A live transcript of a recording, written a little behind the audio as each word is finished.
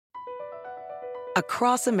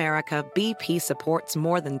Across America, BP supports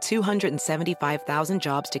more than 275,000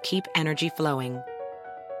 jobs to keep energy flowing.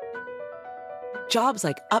 Jobs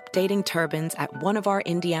like updating turbines at one of our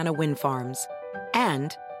Indiana wind farms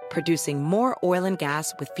and producing more oil and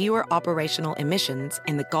gas with fewer operational emissions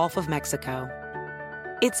in the Gulf of Mexico.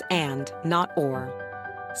 It's and, not or.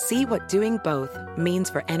 See what doing both means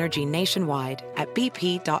for energy nationwide at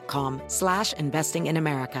bp.com/investing in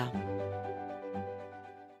America.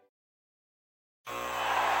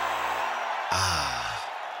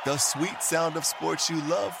 The sweet sound of sports you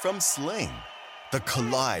love from Sling. The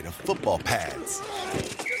collide of football pads.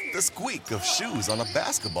 The squeak of shoes on a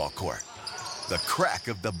basketball court. The crack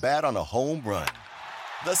of the bat on a home run.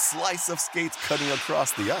 The slice of skates cutting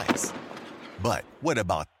across the ice. But what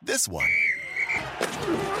about this one?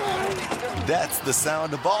 That's the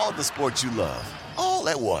sound of all the sports you love, all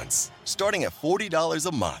at once. Starting at $40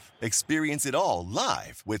 a month. Experience it all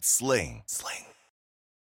live with Sling.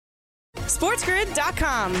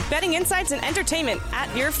 SportsGrid.com. Betting insights and entertainment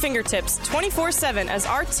at your fingertips 24/7 as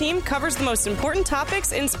our team covers the most important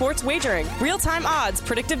topics in sports wagering. Real-time odds,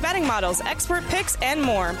 predictive betting models, expert picks, and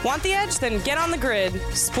more. Want the edge? Then get on the grid.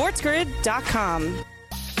 SportsGrid.com.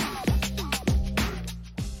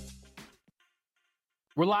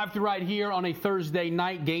 We're live through right here on a Thursday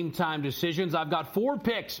night Game Time Decisions. I've got 4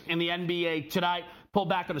 picks in the NBA tonight. Pull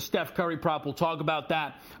back on the Steph Curry prop. We'll talk about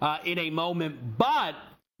that in a moment. But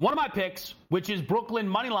one of my picks, which is Brooklyn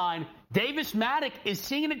Moneyline, Davis Maddock is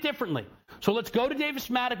seeing it differently. So let's go to Davis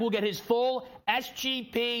Maddock. We'll get his full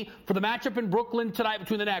SGP for the matchup in Brooklyn tonight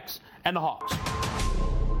between the Nets and the Hawks.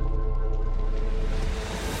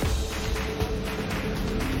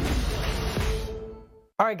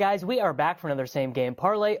 All right, guys, we are back for another Same Game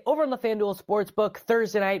Parlay over on the FanDuel Sportsbook.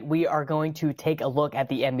 Thursday night, we are going to take a look at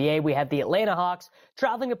the NBA. We have the Atlanta Hawks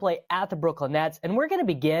traveling to play at the Brooklyn Nets, and we're going to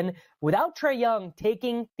begin without Trae Young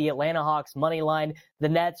taking the Atlanta Hawks money line. The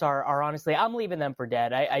Nets are honestly, I'm leaving them for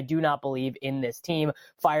dead. I do not believe in this team.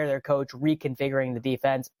 Fire their coach, reconfiguring the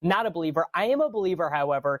defense. Not a believer. I am a believer,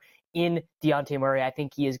 however, in Dejounte Murray. I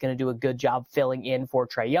think he is going to do a good job filling in for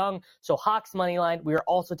Trae Young. So Hawks money line. We are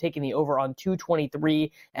also taking the over on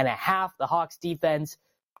 223.5. The Hawks defense,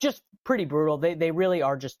 just pretty brutal. They really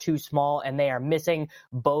are just too small, and they are missing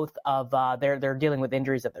both of they're dealing with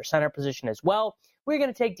injuries at their center position as well. We're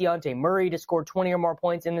going to take Dejounte Murray to score 20 or more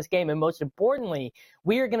points in this game. And most importantly,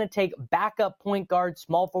 we are going to take backup point guard,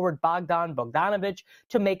 small forward Bogdan Bogdanovic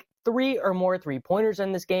to make 3 or more three-pointers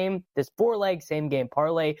in this game. This 4-leg same game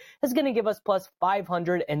parlay is going to give us plus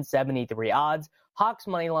 573 odds. Hawks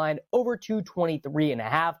money line over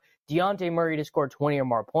 223.5. Dejounte Murray to score 20 or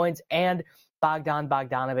more points, and Bogdan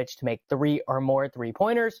Bogdanovic to make 3 or more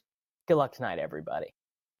three-pointers. Good luck tonight, everybody.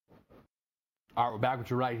 All right, we're back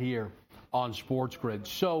with you right here on Sports Grid.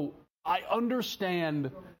 So I understand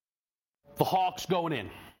the Hawks going in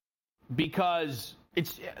because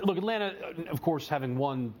Atlanta, of course, having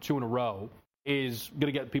won 2 in a row is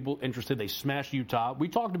going to get people interested. They smashed Utah. We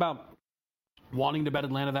talked about wanting to bet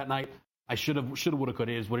Atlanta that night. I should have, woulda,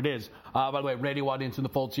 coulda. It is what it is. By the way, radio audience in the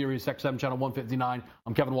Fold Series, XM Channel 159.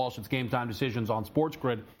 I'm Kevin Walsh. It's Game Time Decisions on Sports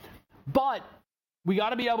Grid. But we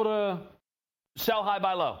got to be able to sell high,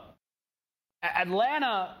 buy low.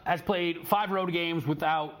 Atlanta has played 5 road games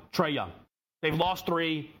without Trae Young. They've lost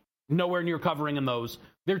 3, nowhere near covering in those.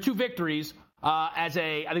 Their 2 victories as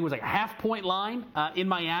I think it was like a half-point line in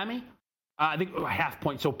Miami. I think a half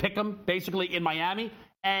point, so pick them basically in Miami.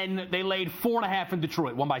 And they laid 4.5 in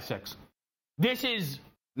Detroit, 1 by 6. This is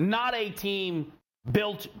not a team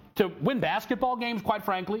built to win basketball games, quite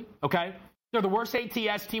frankly, okay? They're the worst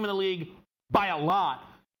ATS team in the league by a lot.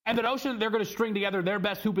 And the notion that they're going to string together their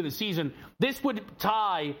best hoop of the season, this would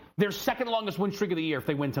tie their second longest win streak of the year if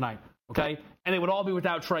they win tonight, okay? And they would all be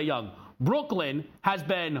without Trae Young. Brooklyn has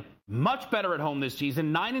been much better at home this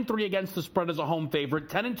season, 9-3 against the spread as a home favorite,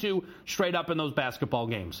 10-2 straight up in those basketball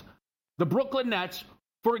games. The Brooklyn Nets,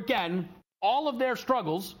 for again, all of their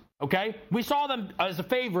struggles, okay, we saw them as a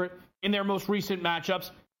favorite in their most recent matchups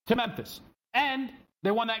to Memphis. And they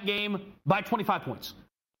won that game by 25 points.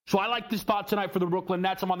 So I like this spot tonight for the Brooklyn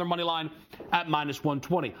Nets. I'm on their money line at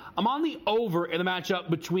 -120. I'm on the over in the matchup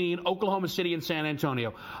between Oklahoma City and San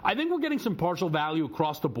Antonio. I think we're getting some partial value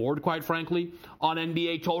across the board, quite frankly, on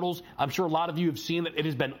NBA totals. I'm sure a lot of you have seen that it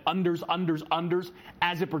has been unders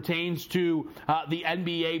as it pertains to the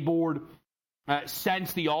NBA board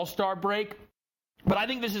since the All-Star break. But I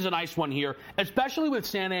think this is a nice one here, especially with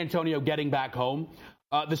San Antonio getting back home.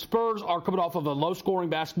 The Spurs are coming off of a low-scoring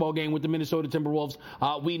basketball game with the Minnesota Timberwolves.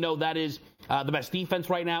 We know that is the best defense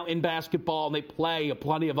right now in basketball, and they play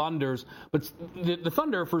plenty of unders. But the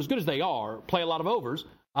Thunder, for as good as they are, play a lot of overs.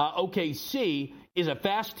 OKC is a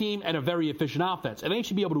fast team and a very efficient offense, and they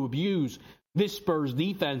should be able to abuse this Spurs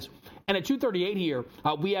defense. And at 238 here,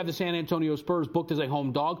 we have the San Antonio Spurs booked as a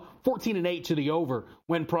home dog, 14-8 to the over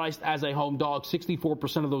when priced as a home dog,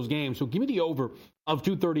 64% of those games. So give me the over of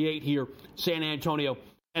 238 here, San Antonio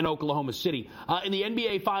and Oklahoma City. In the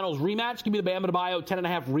NBA Finals rematch, give me the Bam Adebayo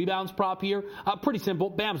 10.5 rebounds prop here. Pretty simple.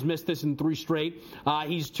 Bam's missed this in 3 straight.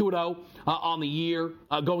 He's 2-0 on the year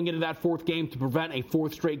going into that 4th game to prevent a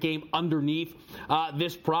 4th straight game underneath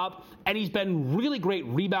this prop. And he's been really great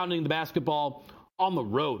rebounding the basketball on the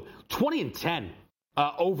road. 20-10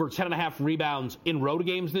 over 10.5 rebounds in road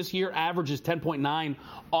games this year. Average is 10.9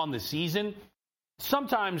 on the season.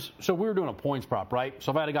 Sometimes, so we were doing a points prop, right?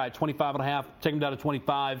 So if I had a guy at 25.5, take him down to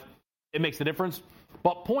 25, it makes the difference.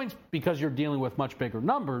 But points, because you're dealing with much bigger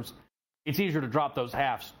numbers, it's easier to drop those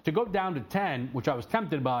halves. To go down to 10, which I was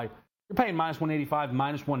tempted by, you're paying minus 185,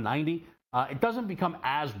 minus 190. It doesn't become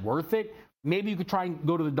as worth it. Maybe you could try and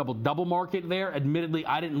go to the double-double market there. Admittedly,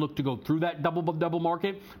 I didn't look to go through that double-double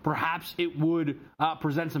market. Perhaps it would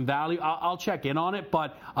present some value. I'll check in on it,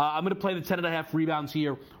 but I'm going to play the 10.5 rebounds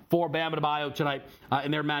here for Bam Adebayo tonight in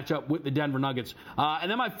their matchup with the Denver Nuggets. And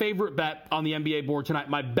then my favorite bet on the NBA board tonight,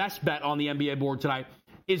 my best bet on the NBA board tonight,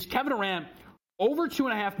 is Kevin Durant over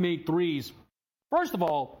 2.5 made threes. First of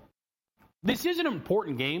all, this is an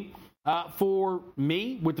important game. For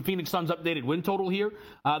me, with the Phoenix Suns' updated win total here.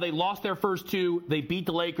 They lost their first 2. They beat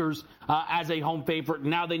the Lakers as a home favorite.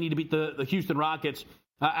 Now they need to beat the Houston Rockets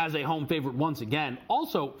as a home favorite once again.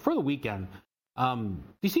 Also, for the weekend,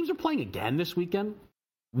 these teams are playing again this weekend.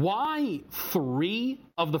 Why 3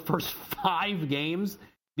 of the first 5 games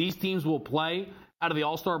these teams will play out of the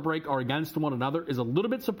All-Star break are against one another is a little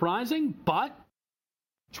bit surprising, but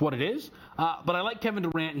it's what it is. But I like Kevin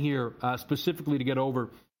Durant here specifically to get over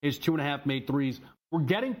his 2.5 made threes. We're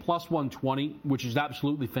getting plus 120, which is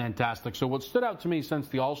absolutely fantastic. So what stood out to me since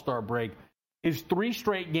the All-Star break is 3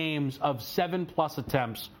 straight games of 7+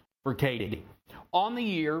 attempts for KD. On the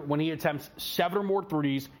year, when he attempts 7 or more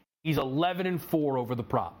threes, he's 11-4 over the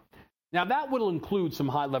prop. Now, that will include some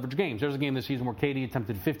high-leverage games. There's a game this season where KD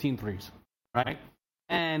attempted 15 threes, right?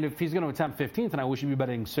 And if he's going to attempt 15 tonight, we should be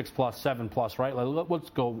betting 6+, 7+, right? Let's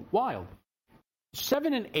go wild.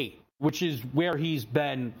 7-8. Which is where he's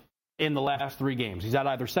been in the last 3 games. He's had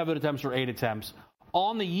either 7 attempts or 8 attempts.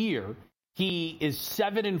 On the year, he is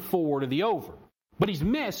 7-4 to the over. But he's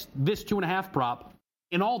missed this 2.5 prop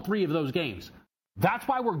in all 3 of those games. That's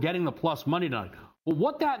why we're getting the plus money tonight. But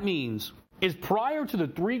what that means is prior to the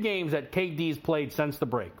 3 games that KD's played since the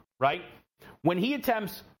break, right? When he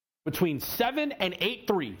attempts between 7 and 8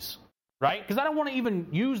 threes, right? Because I don't want to even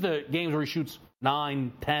use the games where he shoots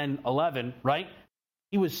 9, 10, 11, right?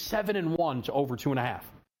 He was 7-1 to over 2.5.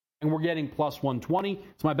 And we're getting plus 120.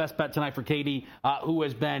 It's my best bet tonight for KD, who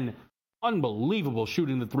has been unbelievable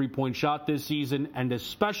shooting the 3-point shot this season, and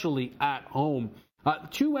especially at home.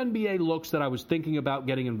 2 NBA looks that I was thinking about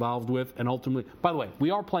getting involved with, and ultimately, by the way,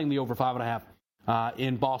 we are playing the over 5.5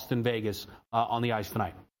 in Boston, Vegas on the ice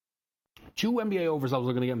tonight. 2 NBA overs I was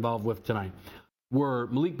looking to get involved with tonight were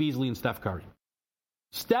Malik Beasley and Steph Curry.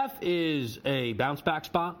 Steph is a bounce-back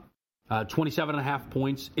spot. 27.5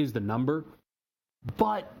 points is the number.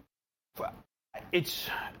 But it's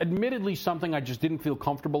admittedly something I just didn't feel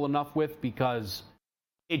comfortable enough with because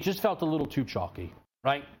it just felt a little too chalky,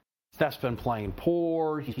 right? Steph's been playing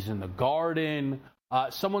poor. He's in the Garden.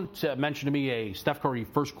 Someone mentioned to me a Steph Curry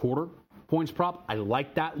first quarter points prop. I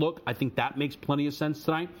like that look. I think that makes plenty of sense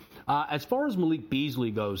tonight. As far as Malik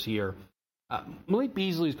Beasley goes here, Malik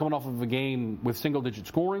Beasley is coming off of a game with single-digit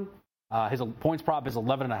scoring. His points prop is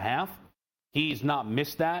 11.5. He's not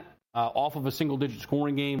missed that off of a single-digit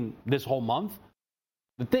scoring game this whole month.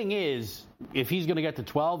 The thing is, if he's going to get to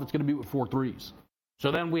 12, it's going to be with 4 threes.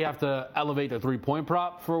 So then we have to elevate the 3-point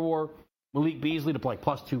prop for Malik Beasley to play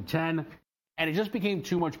plus 210. And it just became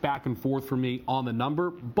too much back and forth for me on the number.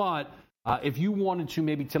 But if you wanted to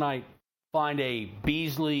maybe tonight find a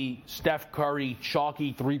Beasley, Steph Curry,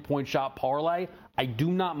 chalky 3-point shot parlay, I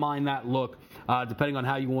do not mind that look, depending on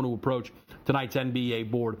how you want to approach tonight's NBA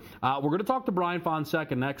board. We're going to talk to Brian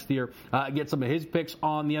Fonseca next here, get some of his picks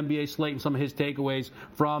on the NBA slate and some of his takeaways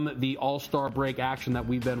from the All-Star break action that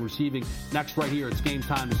we've been receiving. Next right here, it's Game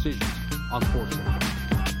Time Decisions on SportsGrid.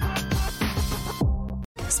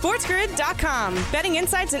 SportsGrid.com. Betting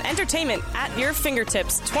insights and entertainment at your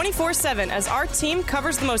fingertips 24/7 as our team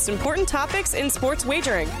covers the most important topics in sports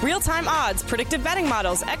wagering. Real-time odds, predictive betting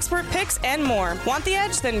models, expert picks, and more. Want the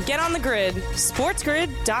edge? Then get on the grid.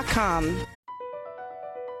 SportsGrid.com.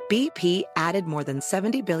 BP added more than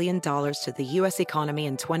 $70 billion to the U.S. economy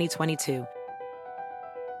in 2022.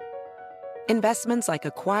 Investments like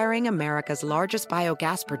acquiring America's largest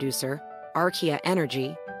biogas producer, Archaea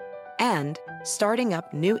Energy, and starting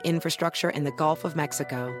up new infrastructure in the Gulf of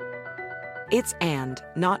Mexico. It's and,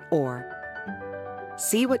 not or.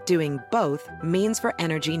 See what doing both means for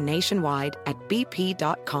energy nationwide at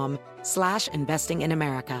bp.com/investing in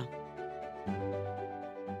America.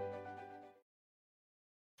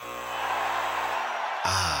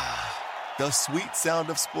 The sweet sound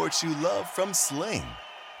of sports you love from Sling.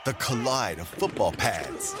 The collide of football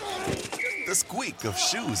pads. The squeak of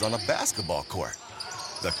shoes on a basketball court.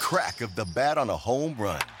 The crack of the bat on a home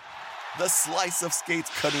run. The slice of skates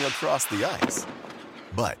cutting across the ice.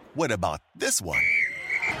 But what about this one?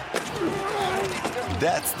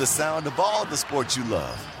 That's the sound of all the sports you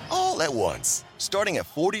love, all at once. Starting at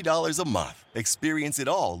 $40 a month. Experience it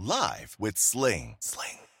all live with Sling.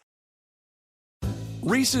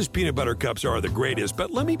 Reese's peanut butter cups are the greatest, but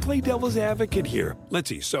let me play devil's advocate here. Let's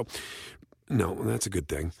see. So, no, that's a good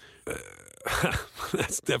thing.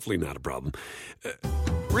 That's definitely not a problem.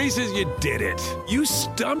 Reese's, you did it. You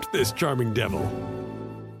stumped this charming devil.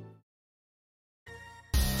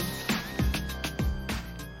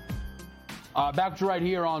 Back to right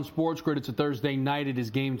here on Sports Grid. It's a Thursday night. It is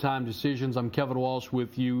Game Time Decisions. I'm Kevin Walsh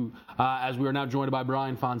with you as we are now joined by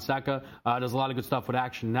Brian Fonseca. Does a lot of good stuff with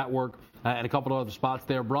Action Network and a couple of other spots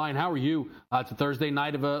there. Brian, how are you? It's a Thursday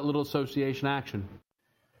night of a little association action.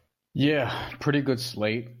 Yeah, pretty good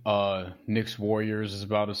slate. Knicks Warriors is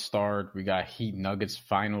about to start. We got Heat Nuggets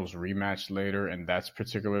finals rematch later, and that's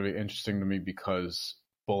particularly interesting to me because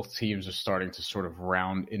both teams are starting to sort of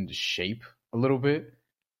round into shape a little bit.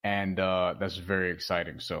 And that's very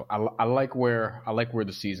exciting. So I like where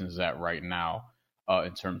the season is at right now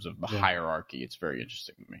in terms of the hierarchy. It's very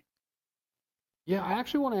interesting to me. Yeah, I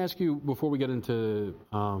actually want to ask you before we get into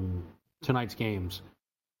tonight's games.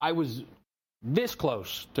 I was this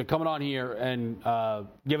close to coming on here and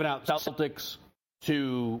giving out Celtics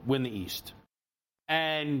to win the East,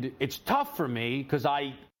 and it's tough for me because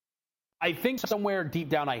I think somewhere deep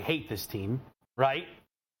down I hate this team, right?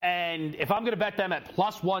 And if I'm going to bet them at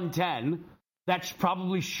plus 110, that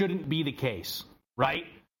probably shouldn't be the case, right?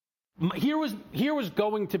 Here was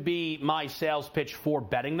going to be my sales pitch for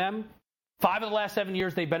betting them. 5 of the last 7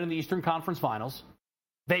 years, they've been in the Eastern Conference Finals.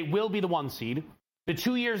 They will be the 1 seed. The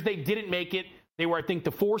 2 years they didn't make it, they were, I think, the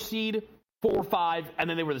 4 seed, 4 or 5, and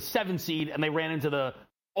then they were the 7 seed, and they ran into the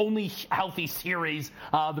only healthy series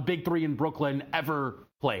the Big Three in Brooklyn ever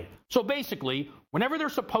played. So basically, whenever they're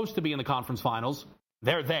supposed to be in the conference finals,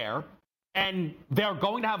 they're there, and they're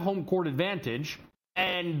going to have home court advantage,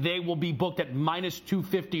 and they will be booked at minus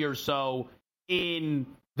 250 or so in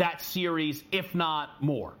that series, if not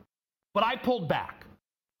more. But I pulled back.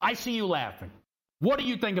 I see you laughing. What do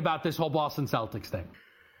you think about this whole Boston Celtics thing?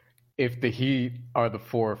 If the Heat are the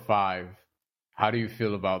 4 or 5, how do you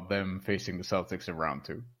feel about them facing the Celtics in round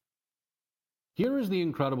 2? Here is the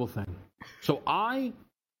incredible thing. So I,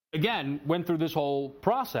 again, went through this whole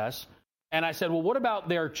process, and I said, well, what about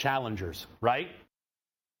their challengers, right?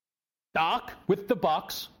 Doc with the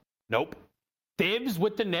Bucks? Nope. Thibs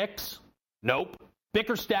with the Knicks? Nope.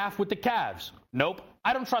 Bickerstaff with the Cavs? Nope.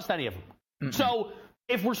 I don't trust any of them. Mm-mm. So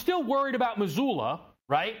if we're still worried about Missoula,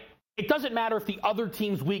 right, it doesn't matter if the other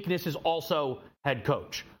team's weakness is also head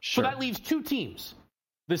coach. Sure. So that leaves 2 teams,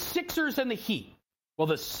 the Sixers and the Heat. Well,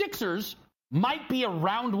 the Sixers might be a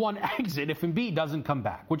round 1 exit if Embiid doesn't come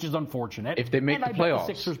back, which is unfortunate. If they make the playoffs.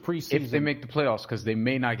 The Sixers preseason. If they make the playoffs, because they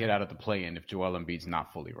may not get out of the play-in if Joel Embiid's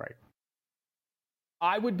not fully right.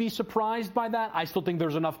 I would be surprised by that. I still think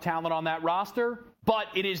there's enough talent on that roster, but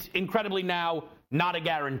it is incredibly now not a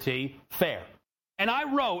guarantee. Fair. And I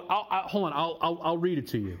wrote, hold on, I'll read it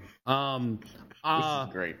to you. This is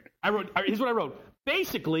great. Here's what I wrote.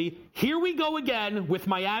 Basically, here we go again with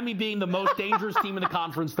Miami being the most dangerous team in the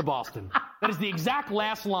conference to Boston. That is the exact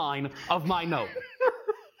last line of my note.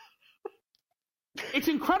 It's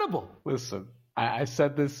incredible. Listen, I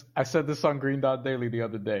said this on Green Dot Daily the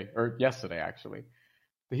other day, or yesterday actually.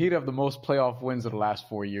 The Heat have the most playoff wins of the last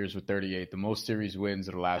 4 years with 38, the most series wins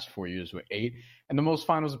of the last 4 years with 8, and the most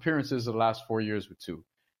finals appearances of the last 4 years with 2.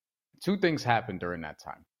 2 things happened during that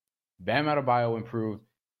time. Bam Adebayo improved,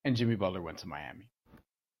 and Jimmy Butler went to Miami.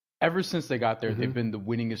 Ever since they got there, they've been the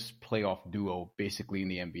winningest playoff duo basically in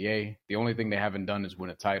the NBA. The only thing they haven't done is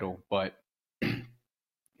win a title. But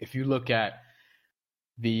if you look at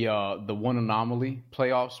the one anomaly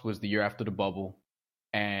playoffs was the year after the bubble,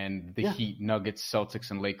 and the Heat, Nuggets,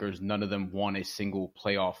 Celtics, and Lakers, none of them won a single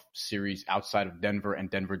playoff series outside of Denver, and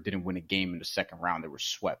Denver didn't win a game in the second round. They were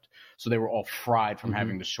swept. So they were all fried from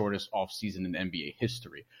having the shortest offseason in NBA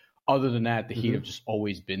history. Other than that, the Heat have just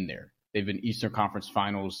always been there. They've been Eastern Conference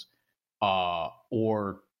Finals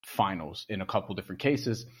or finals in a couple different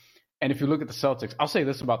cases. And if you look at the Celtics, I'll say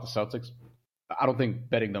this about the Celtics. I don't think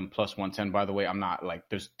betting them plus 110, by the way, I'm not like,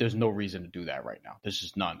 there's no reason to do that right now. There's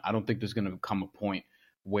just none. I don't think there's going to come a point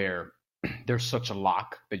where there's such a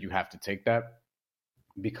lock that you have to take that,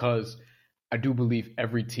 because I do believe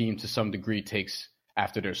every team to some degree takes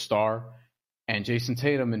after their star. And Jason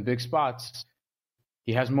Tatum in big spots,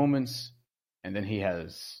 he has moments and then he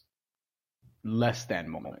has less than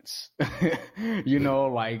moments. You know,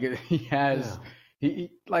 like he has,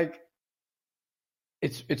 he like,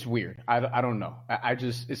 it's weird. I don't know. I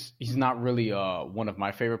just, he's not really one of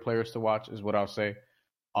my favorite players to watch, is what I'll say.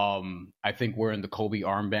 I think wearing the Kobe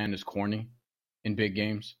armband is corny in big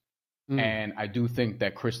games. And I do think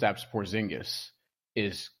that Kristaps Porzingis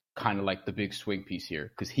is kind of like the big swing piece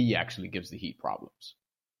here, because he actually gives the Heat problems.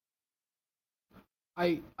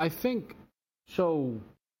 I think so.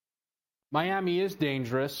 Miami is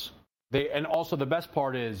dangerous. And also the best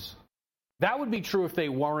part is that would be true if they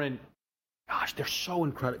weren't. Gosh, they're so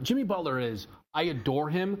incredible. Jimmy Butler is. I adore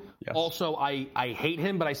him. Yes. Also, I hate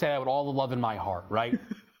him, but I say that with all the love in my heart, right?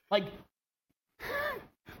 Like,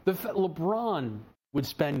 LeBron would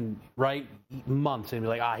spend, right, months and be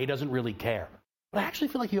like, he doesn't really care. But I actually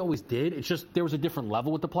feel like he always did. It's just there was a different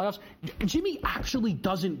level with the playoffs. Jimmy actually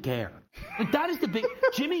doesn't care. Like, that is the big...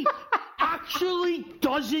 Jimmy actually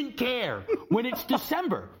doesn't care when it's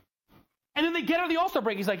December. And then they get out of the All-Star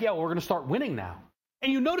break. He's like, we're going to start winning now.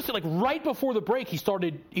 And you notice it, like, right before the break, he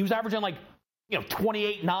was averaging, like,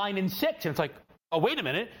 28, 9, and 6. And it's like, oh, wait a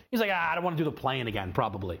minute. He's like, I don't want to do the play-in again,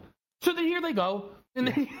 probably. So then here they go. And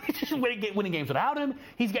then he's just winning games without him.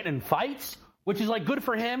 He's getting in fights, which is, like, good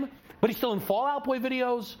for him. But he's still in Fall Out Boy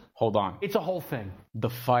videos. Hold on. It's a whole thing. The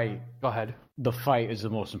fight. Go ahead. The fight is the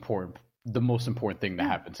most important thing that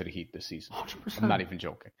happened to the Heat this season. 100%. I'm not even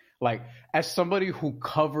joking. Like, as somebody who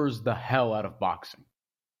covers the hell out of boxing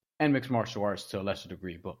and mixed martial arts to a lesser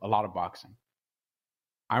degree, but a lot of boxing,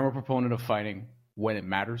 I'm a proponent of fighting when it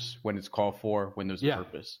matters, when it's called for, when there's a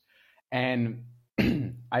purpose. And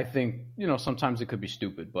I think, sometimes it could be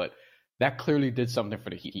stupid, but that clearly did something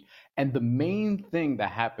for the Heat. And the main thing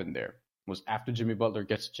that happened there was after Jimmy Butler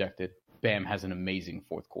gets ejected, Bam has an amazing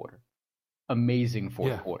fourth quarter. Amazing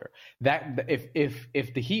fourth quarter. That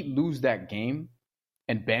if the Heat lose that game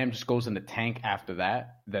and Bam just goes in the tank after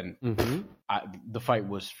that, then the fight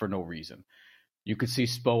was for no reason. You could see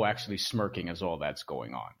Spo actually smirking as all that's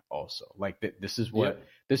going on. Also, like this is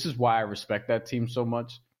why I respect that team so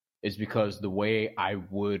much, is because the way I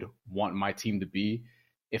would want my team to be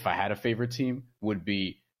if I had a favorite team would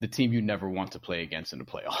be the team you never want to play against in the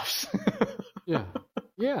playoffs.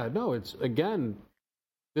 No, it's again.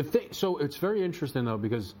 So it's very interesting, though,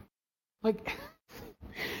 because, like,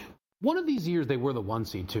 one of these years they were the 1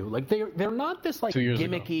 seed, too. Like, they're not this, like,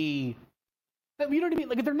 gimmicky... Ago. You know what I mean?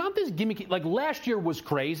 Like, they're not this gimmicky... Like, last year was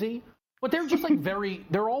crazy, but they're just, like,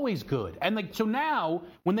 they're always good. And, like, so now,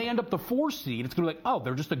 when they end up the 4 seed, it's going to be like,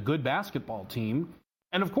 they're just a good basketball team.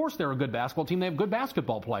 And, of course, they're a good basketball team. They have good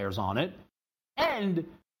basketball players on it. And...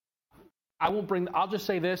 I'll just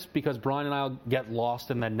say this, because Brian and I'll get lost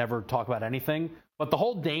and then never talk about anything. But the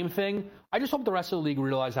whole Dame thing, I just hope the rest of the league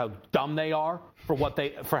realize how dumb they are for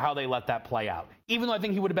how they let that play out. Even though I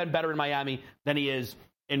think he would have been better in Miami than he is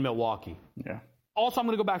in Milwaukee. Yeah. Also, I'm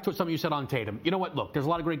going to go back to something you said on Tatum. You know what? Look, there's a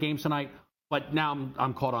lot of great games tonight, but now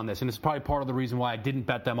I'm caught on this. And it's probably part of the reason why I didn't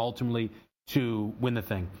bet them ultimately to win the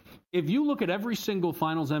thing. If you look at every single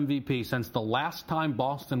Finals MVP since the last time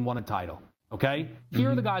Boston won a title, okay? Here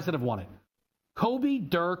are the guys that have won it. Kobe,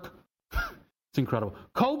 Dirk, it's incredible.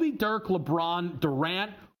 Kobe, Dirk, LeBron,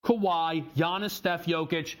 Durant, Kawhi, Giannis, Steph,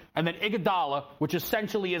 Jokic, and then Iguodala, which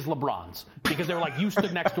essentially is LeBron's, because they were like, you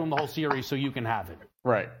stood next to him the whole series, so you can have it.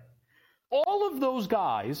 Right. All of those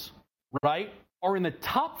guys, right, are in the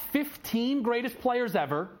top 15 greatest players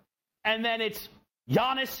ever, and then it's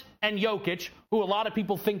Giannis and Jokic, who a lot of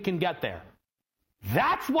people think can get there.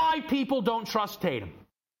 That's why people don't trust Tatum.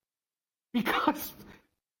 Because...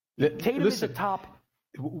 Tatum is a top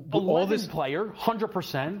 11 player,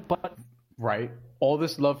 100%, but... Right. All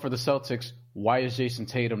this love for the Celtics, why is Jason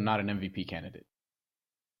Tatum not an MVP candidate?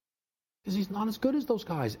 Because he's not as good as those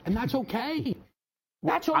guys, and that's okay.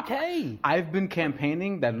 That's okay. I've been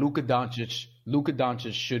campaigning that Luka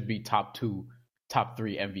Doncic should be top 2, top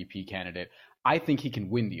 3 MVP candidate. I think he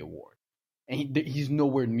can win the award. And he's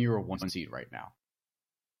nowhere near a 1 seed right now.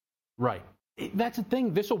 Right. That's the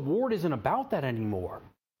thing. This award isn't about that anymore.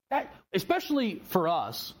 Especially for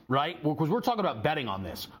us, right? Because we're talking about betting on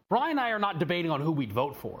this. Brian and I are not debating on who we'd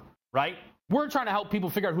vote for, right? We're trying to help people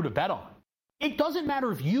figure out who to bet on. It doesn't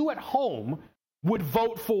matter if you at home would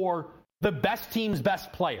vote for the best team's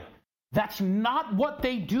best player. That's not what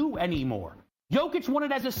they do anymore. Jokic won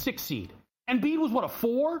it as a 6 seed. Embiid was, what, a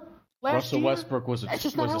 4 last Russell year? Westbrook was a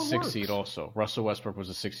 6 works. seed also. Russell Westbrook was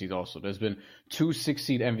a 6 seed also. There's been 2 6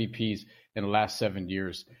 seed MVPs in the last 7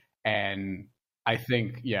 years. And I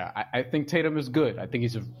think, I think Tatum is good. I think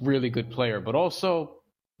he's a really good player. But also,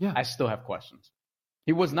 I still have questions.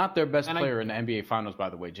 He was not their best player in the NBA Finals, by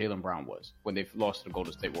the way. Jaylen Brown was when they lost to the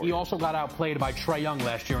Golden State Warriors. He also got outplayed by Trae Young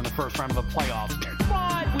last year in the first round of the playoffs.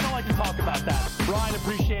 But we don't like to talk about that. Brian,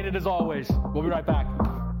 appreciate it as always. We'll be right back.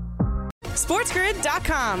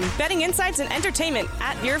 SportsGrid.com. Betting insights and entertainment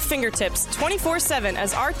at your fingertips 24/7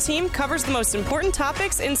 as our team covers the most important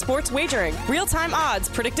topics in sports wagering. Real-time odds,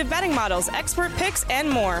 predictive betting models, expert picks, and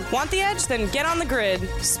more. Want the edge? Then get on the grid.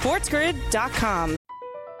 SportsGrid.com.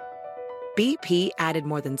 BP added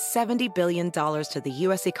more than $70 billion to the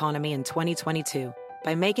U.S. economy in 2022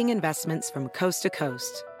 by making investments from coast to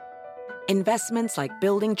coast. Investments like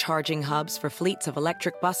building charging hubs for fleets of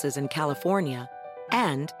electric buses in California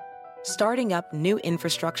and starting up new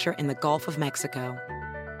infrastructure in the Gulf of Mexico.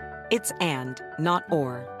 It's and, not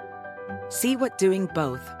or. See what doing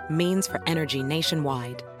both means for energy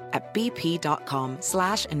nationwide at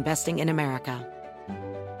bp.com/investing in America.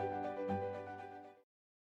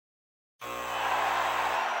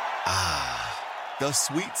 The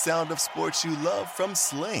sweet sound of sports you love from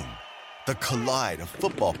Sling. The collide of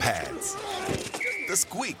football pads. The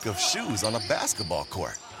squeak of shoes on a basketball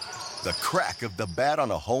court. The crack of the bat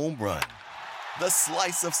on a home run. The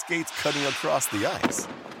slice of skates cutting across the ice.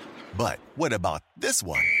 But what about this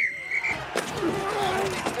one?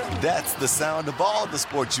 That's the sound of all the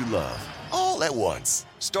sports you love, all at once.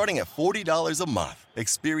 Starting at $40 a month.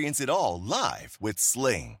 Experience it all live with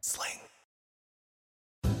Sling.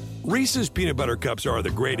 Reese's peanut butter cups are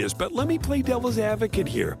the greatest, but let me play devil's advocate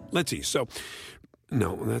here. Let's see. So,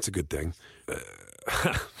 no, that's a good thing.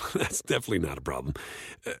 That's definitely not a problem.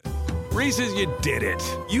 Reese's, you did it.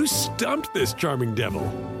 You stumped this charming devil.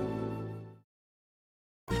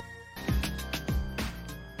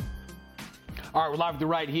 All right, we're live with you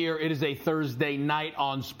right here. It is a Thursday night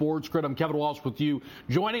on Sports Grid. I'm Kevin Walsh with you.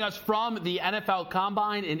 Joining us from the NFL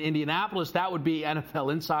Combine in Indianapolis, that would be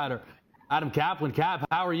NFL insider Adam Kaplan. Cap,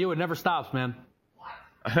 how are you? It never stops, man.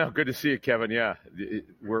 Good to see you, Kevin. Yeah,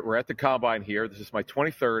 we're at the Combine here. This is my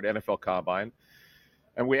 23rd NFL Combine.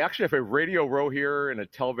 And we actually have a radio row here and a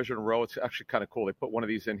television row. It's actually kind of cool. They put one of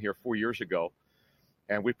these in here 4 years ago.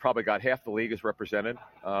 And we've probably got half the league is represented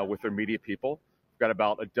with their media people. We've got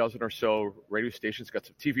about a dozen or so radio stations, got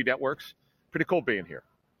some TV networks. Pretty cool being here.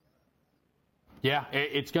 Yeah,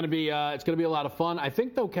 it's going to be a lot of fun. I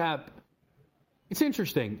think, though, Cap, it's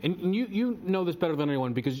interesting. And you know this better than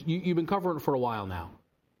anyone because you've been covering it for a while now.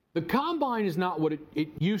 The Combine is not what it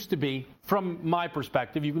used to be from my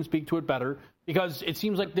perspective. You can speak to it better because it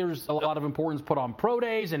seems like there's a lot of importance put on pro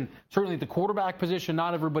days and certainly the quarterback position,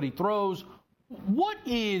 not everybody throws. What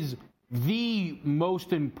is the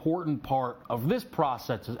most important part of this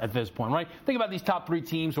process at this point, right? Think about these top 3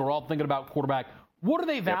 teams who are all thinking about quarterback. What are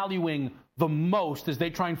they valuing the most as they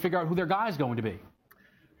try and figure out who their guy is going to be?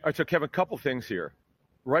 All right, so Kevin, a couple things here.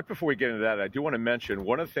 Right before we get into that, I do want to mention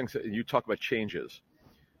one of the things that you talk about changes.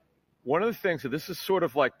 One of the things that this is sort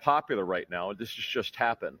of like popular right now, this has just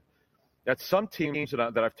happened, that some teams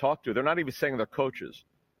that I've talked to, they're not even saying they're coaches.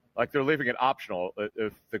 Like they're leaving it optional.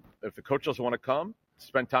 If the coach doesn't want to come,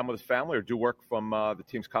 spend time with his family or do work from the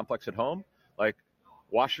team's complex at home, like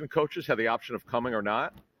Washington coaches have the option of coming or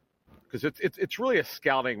not. Because it's really a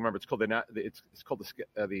scouting. Remember, it's called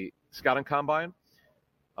the scouting combine.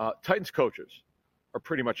 Titans coaches are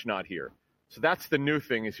pretty much not here. So that's the new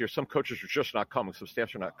thing is here. Some coaches are just not coming. Some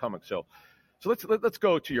staffs are not coming. So let's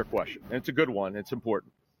go to your question. And it's a good one. It's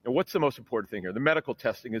important. And what's the most important thing here? The medical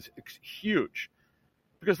testing is huge.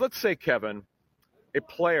 Because let's say, Kevin, a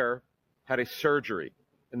player had a surgery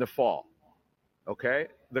in the fall. Okay?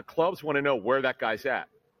 The clubs want to know where that guy's at.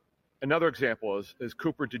 Another example is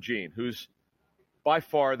Cooper DeJean, who's by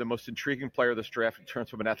far the most intriguing player of this draft in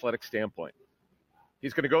terms of an athletic standpoint.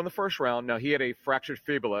 He's going to go in the first round. Now, he had a fractured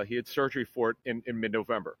fibula. He had surgery for it in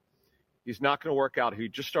mid-November. He's not going to work out. He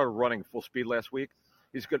just started running full speed last week.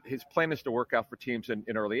 His plan is to work out for teams in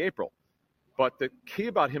early April. But the key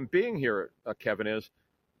about him being here, Kevin, is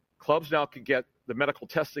clubs now can get the medical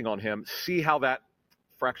testing on him, see how that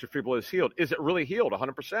fractured fibula is healed. Is it really healed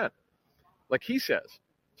 100%? Like he says.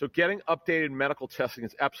 So getting updated medical testing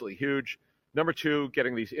is absolutely huge. Number 2,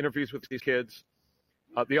 getting these interviews with these kids.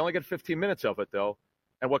 They only get 15 minutes of it, though.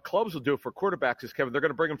 And what clubs will do for quarterbacks is, Kevin, they're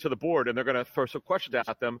going to bring them to the board and they're going to throw some questions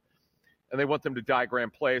at them. And they want them to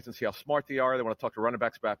diagram plays and see how smart they are. They want to talk to running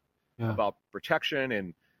backs about protection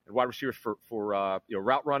and wide receivers for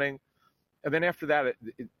route running. And then after that,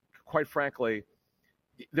 quite frankly,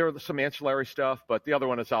 there are some ancillary stuff, but the other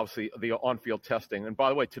one is obviously the on-field testing. And by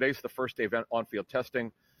the way, today's the first day of on-field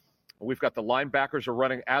testing. We've got the linebackers are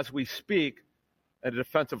running as we speak, and the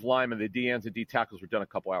defensive linemen, the D ends and D tackles were done a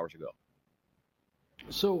couple hours ago.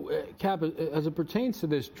 So, Cap, as it pertains to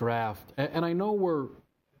this draft, and I know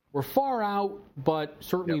we're far out, but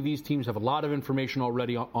certainly these teams have a lot of information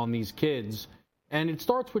already on these kids, and it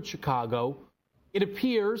starts with Chicago. It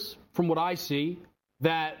appears, from what I see,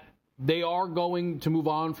 that they are going to move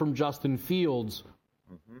on from Justin Fields.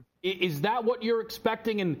 Mm-hmm. Is that what you're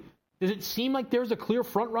expecting, and does it seem like there's a clear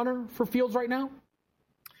front runner for Fields right now?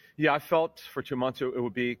 Yeah, I felt for 2 months it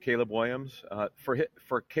would be Caleb Williams.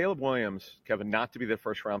 For Caleb Williams, Kevin, not to be the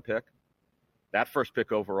first-round pick, that first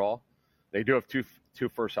pick overall, they do have two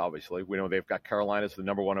firsts, obviously. We know they've got Carolina as the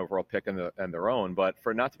number one overall pick and their own, but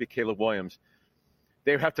for it not to be Caleb Williams,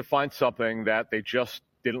 they would have to find something that they just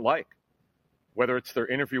didn't like, whether it's their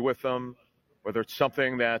interview with them, whether it's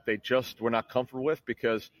something that they just were not comfortable with,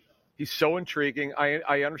 because he's so intriguing.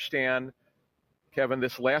 I understand, Kevin,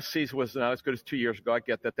 this last season was not as good as 2 years ago. I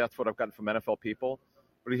get that. That's what I've gotten from NFL people.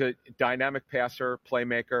 But he's a dynamic passer,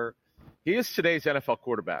 playmaker. He is today's NFL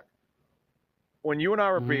quarterback. When you and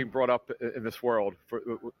I were being brought up in this world for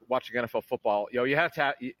watching NFL football, you had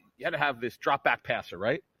to have this drop back passer,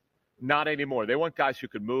 right? Not anymore. They want guys who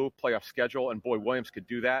could move, play off schedule, and boy, Williams could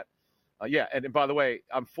do that. And by the way,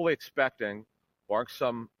 I'm fully expecting, barring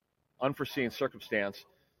some unforeseen circumstance,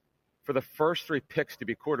 for the first three picks to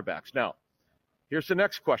be quarterbacks. Now, here's the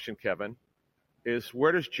next question, Kevin, is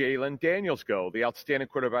where does Jalen Daniels go, the outstanding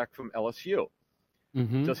quarterback from LSU?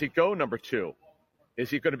 Mm-hmm. Does he go number 2? Is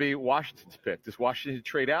he going to be Washington's pick? Does Washington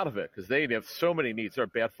trade out of it? Because they have so many needs. They're a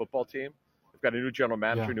bad football team. They've got a new general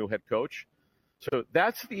manager, new head coach. So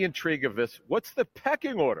that's the intrigue of this. What's the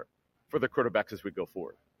pecking order for the quarterbacks as we go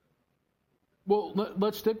forward? Well,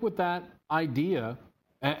 let's stick with that idea.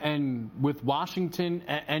 And with Washington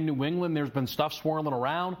and New England, there's been stuff swirling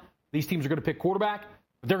around. These teams are going to pick quarterback.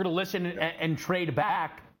 But they're going to listen and trade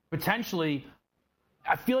back, potentially.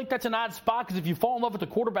 I feel like that's an odd spot because if you fall in love with the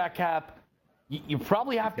quarterback, Cap, you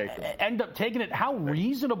probably have to end up taking it. How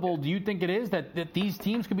reasonable do you think it is that these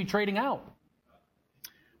teams could be trading out?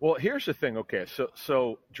 Well, here's the thing. Okay,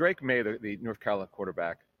 so Drake May, the North Carolina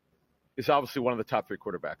quarterback, is obviously one of the top 3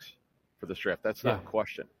 quarterbacks for this draft. That's not a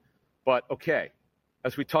question. But, okay,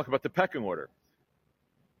 as we talk about the pecking order,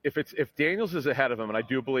 if Daniels is ahead of him, and I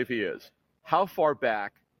do believe he is, how far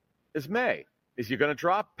back is May? Is he going to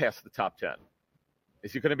drop past the top 10?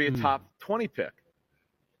 Is he going to be a top 20 pick?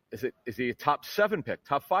 Is he a top 7 pick,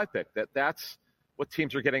 top 5 pick? That's what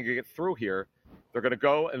teams are getting to get through here. They're going to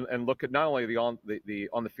go and look at not only the on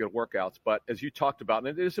the field workouts, but as you talked about,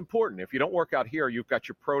 and it is important. If you don't work out here, you've got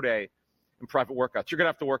your pro day and private workouts. You're going to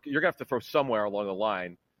have to work. You're going to have to throw somewhere along the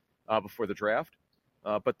line before the draft.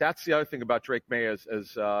 But that's the other thing about Drake May as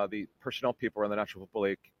the personnel people around the National Football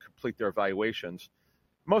League complete their evaluations.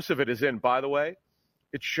 Most of it is in, by the way.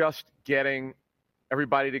 It's just getting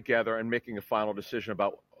everybody together and making a final decision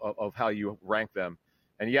about of how you rank them.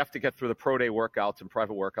 And you have to get through the pro day workouts and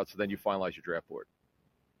private workouts, and then you finalize your draft board.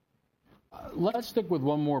 Let's stick with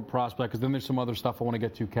one more prospect, because then there's some other stuff I want to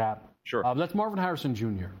get to, Cap. Sure. That's Marvin Harrison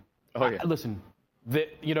Jr. Oh, yeah. Listen,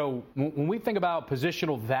 when we think about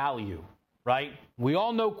positional value, right, we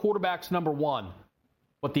all know quarterback's number 1.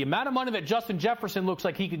 But the amount of money that Justin Jefferson looks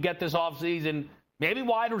like he could get this offseason, maybe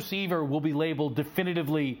wide receiver will be labeled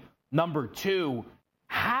definitively number 2.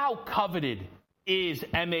 How coveted is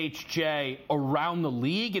MHJ around the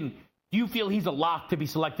league, and do you feel he's a lock to be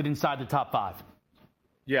selected inside the top 5?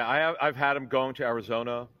 Yeah, I've had him going to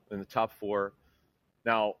Arizona in the top 4.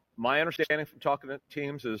 Now, my understanding from talking to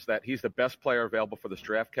teams is that he's the best player available for this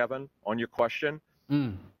draft, Kevin. On your question,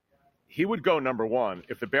 he would go number 1.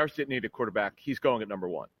 If the Bears didn't need a quarterback, he's going at number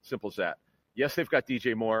 1. Simple as that. Yes, they've got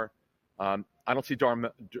DJ Moore. I don't see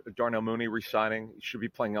Darnell Mooney re-signing. He should be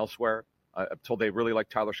playing elsewhere. I'm told they really like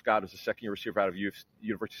Tyler Scott as a second-year receiver out of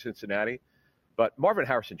University of Cincinnati. But Marvin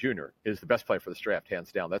Harrison Jr. is the best player for this draft,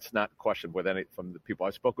 hands down. That's not questioned with any from the people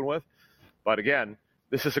I've spoken with. But, again,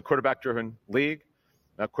 this is a quarterback-driven league.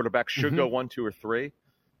 Now, quarterbacks should go 1, 2, or 3.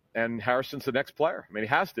 And Harrison's the next player. I mean, he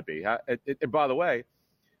has to be. And, by the way,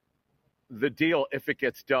 the deal, if it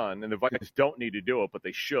gets done, and the Vikings don't need to do it, but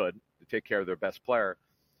they should to take care of their best player.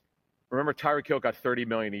 Remember, Tyreek Hill got $30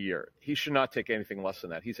 million a year. He should not take anything less than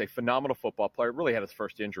that. He's a phenomenal football player. Really had his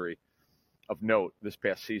first injury of note this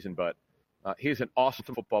past season, but he's an awesome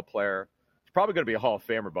football player. He's probably going to be a Hall of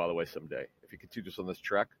Famer, by the way, someday if he continues on this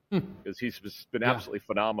trek, because he's been absolutely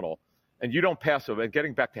phenomenal. And you don't pass him. And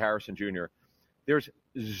getting back to Harrison Jr., There's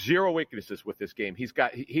zero weaknesses with this game. He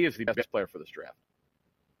is the best player for this draft.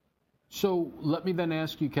 So let me then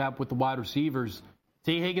ask you, Cap, with the wide receivers,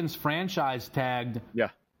 T. Higgins franchise tagged. Yeah.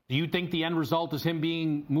 Do you think the end result is him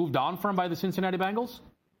being moved on from by the Cincinnati Bengals?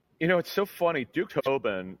 You know, it's so funny. Duke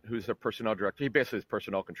Tobin, who's a personnel director, he basically has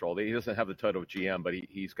personnel control. He doesn't have the title of GM, but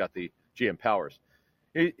he's got the GM powers.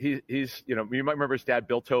 He's, you know, you might remember his dad,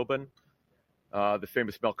 Bill Tobin, the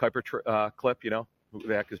famous Mel Kiper clip, you know, who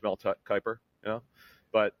the heck is Mel Kiper, you know?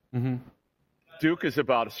 But Duke is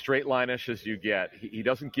about as straight line-ish as you get. He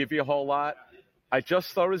doesn't give you a whole lot. I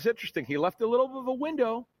just thought it was interesting. He left a little bit of a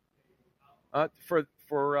window for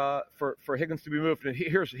Higgins to be moved. And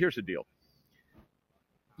here's the deal.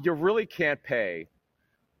 You really can't pay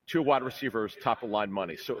two wide receivers top of line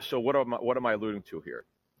money. So what am I alluding to here?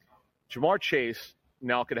 Jamar Chase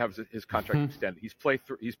now could have his contract extended. He's played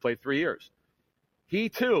 3 years. He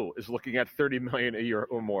too is looking at $30 million a year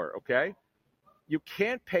or more. Okay, you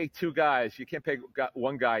can't pay two guys. You can't pay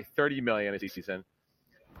one guy $30 million a season,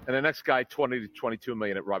 and the next guy $20 to $22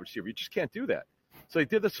 million at wide receiver. You just can't do that. So they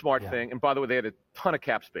did the smart thing. And by the way, they had a ton of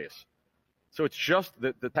cap space. So it's just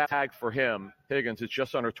the tag for him, Higgins, is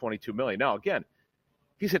just under $22 million. Now, again,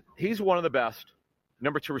 he's one of the best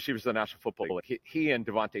number 2 receivers in the National Football League. He and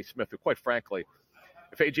Devontae Smith, who quite frankly,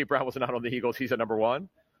 if A.J. Brown was not on the Eagles, he's a number 1.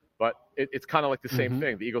 But it's kind of like the same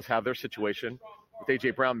thing. The Eagles have their situation with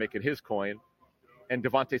A.J. Brown making his coin. And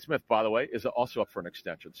Devontae Smith, by the way, is also up for an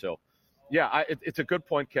extension. So, yeah, it's a good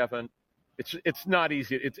point, Kevin. It's not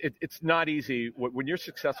easy. It's not easy when you're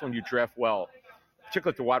successful and you draft well,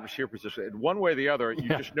 particularly at the wide receiver position. In one way or the other, you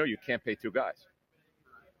just know you can't pay two guys.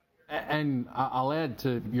 And I'll add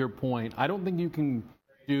to your point. I don't think you can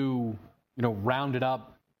do, rounded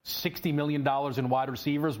up $60 million in wide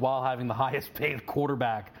receivers while having the highest paid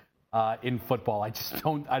quarterback in football. I just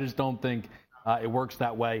don't think it works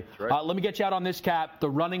that way. Right. Let me get you out on this, Cap. The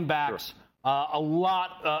running backs, a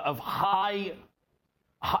lot of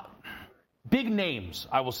big names,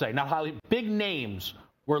 I will say, not highly, big names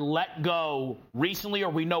were let go recently, or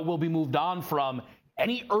we know will be moved on from.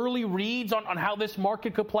 Any early reads on how this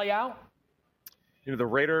market could play out? The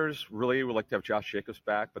Raiders really would like to have Josh Jacobs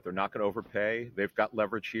back, but they're not going to overpay. They've got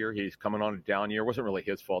leverage here. He's coming on a down year. It wasn't really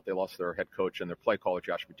his fault. They lost their head coach and their play caller,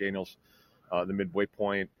 Josh McDaniels, the midway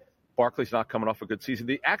point. Barkley's not coming off a good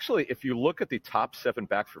season. Actually, if you look at the top 7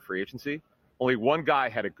 backs for free agency, only one guy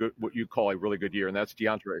had what you call a really good year, and that's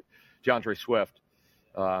DeAndre Swift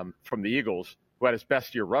from the Eagles, who had his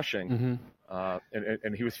best year rushing,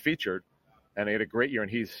 and he was featured. And he had a great year,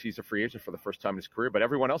 and he's a free agent for the first time in his career. But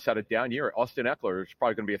everyone else had a down year. Austin Eckler is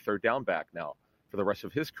probably going to be a third down back now for the rest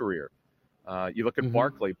of his career. You look at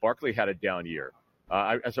Barkley. Barkley had a down year.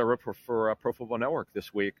 As I wrote for Pro Football Network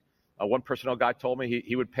this week, one personnel guy told me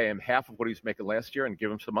he would pay him half of what he was making last year and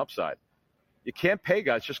give him some upside. You can't pay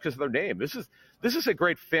guys just because of their name. This is a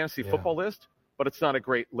great fantasy football list, but it's not a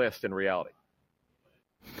great list in reality.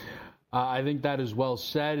 I think that is well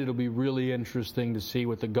said. It'll be really interesting to see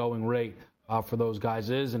what the going rate for those guys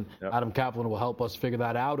is, and Adam Kaplan will help us figure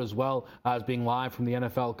that out, as well as being live from the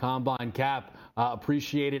NFL Combine. Cap,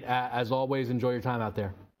 appreciate it. As always, enjoy your time out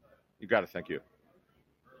there. You got it. Thank you.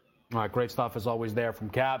 All right, great stuff as always there from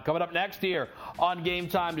Cap. Coming up next here on Game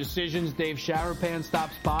Time Decisions, Dave Sharapan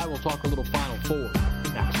stops by. We'll talk a little Final Four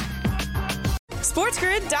next.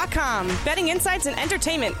 SportsGrid.com. Betting insights and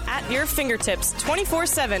entertainment at your fingertips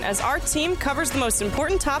 24/7 as our team covers the most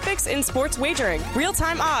important topics in sports wagering.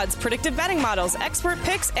 Real-time odds, predictive betting models, expert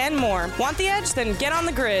picks, and more. Want the edge? Then get on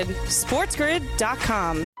the grid.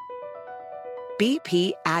 SportsGrid.com.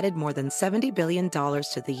 BP added more than $70 billion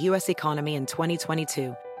to the U.S. economy in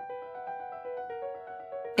 2022.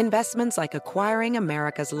 Investments like acquiring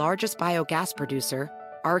America's largest biogas producer,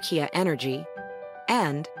 Archaea Energy,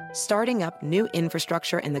 and starting up new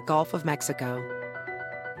infrastructure in the Gulf of Mexico.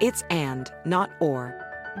 It's and, not or.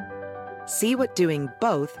 See what doing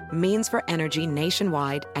both means for energy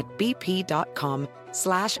nationwide at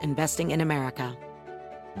bp.com/investing in America.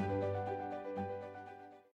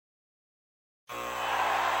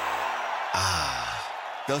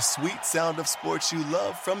 The sweet sound of sports you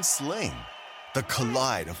love from Sling. The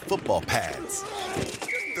collide of football pads.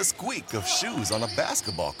 The squeak of shoes on a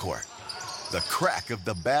basketball court. The crack of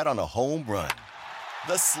the bat on a home run.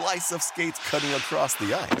 The slice of skates cutting across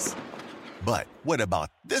the ice. But what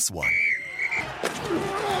about this one?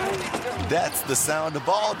 That's the sound of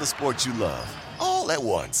all the sports you love, all at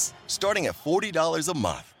once. Starting at $40 a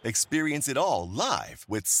month. Experience it all live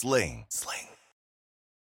with Sling.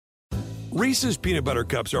 Reese's peanut butter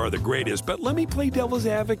cups are the greatest, but let me play devil's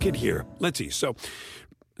advocate here. Let's see. So,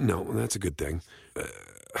 no, that's a good thing.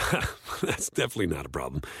 That's definitely not a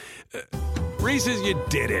problem. Reese's, you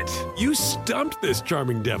did it. You stumped this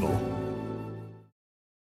charming devil.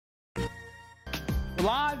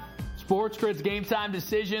 Live Sports Grid's Game Time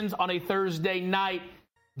Decisions on a Thursday night.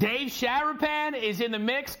 Dave Sharapan is in the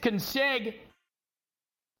mix. Consig.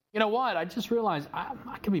 You know what? I just realized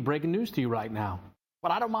I could be breaking news to you right now,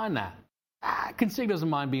 but I don't mind that. Consig doesn't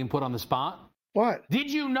mind being put on the spot. What?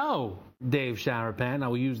 Did you know, Dave Sharapan, I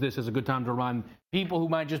will use this as a good time to remind people who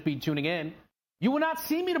might just be tuning in, you will not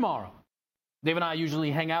see me tomorrow. Dave and I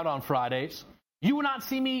usually hang out on Fridays. You will not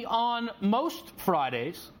see me on most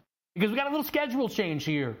Fridays because we got a little schedule change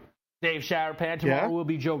here. Dave Sharapan. Tomorrow will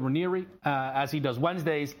be Joe Ranieri, as he does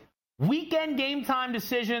Wednesdays. Weekend Game Time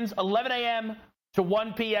Decisions, 11 a.m. to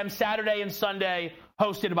 1 p.m. Saturday and Sunday,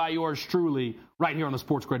 hosted by yours truly, right here on the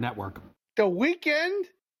Sports Grid Network. The weekend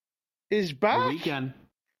is back? The weekend.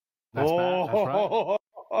 That's back.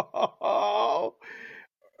 That's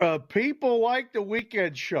right. People like the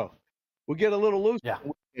weekend show. We get a little loose on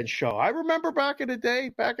the weekend show. I remember back in the day,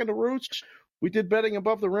 back in the roots, we did betting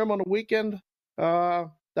above the rim on the weekend.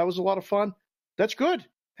 That was a lot of fun. That's good.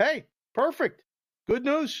 Hey, perfect. Good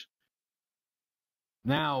news.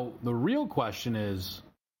 Now, the real question is,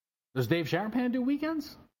 does Dave Sharapan do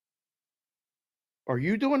weekends? Are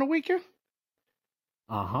you doing a weekend?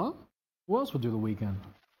 Uh-huh. Who else would do the weekend?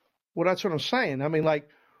 Well, that's what I'm saying. I mean, like,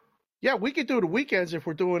 yeah, we could do the weekends if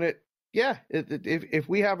we're doing it. Yeah, if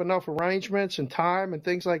we have enough arrangements and time and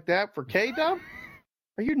things like that for K-Dub.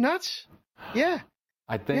 Are you nuts? Yeah.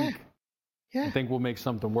 I think we'll make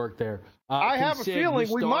something work there. I have a feeling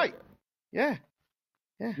we might. Yeah.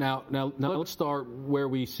 Yeah. Now let's start where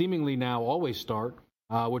we seemingly now always start,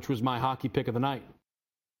 which was my hockey pick of the night.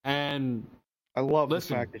 And I love the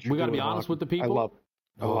fact that we got to be honest with the people. I love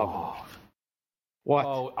it. What?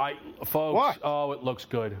 Folks. Oh, it looks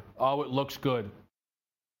good. Oh, it looks good.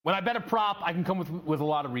 When I bet a prop, I can come with a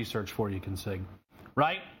lot of research for you, Consig.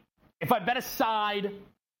 Right? If I bet a side,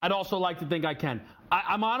 I'd also like to think I can.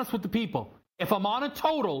 I'm honest with the people. If I'm on a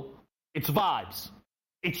total, it's vibes.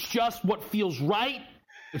 It's just what feels right.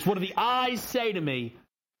 It's what the eyes say to me.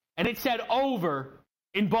 And it said over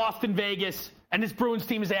in Boston, Vegas. And this Bruins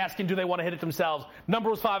team is asking, do they want to hit it themselves? Number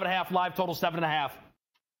was 5.5, live total 7.5.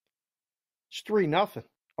 It's 3-0.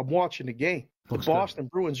 I'm watching the game. Looks the Boston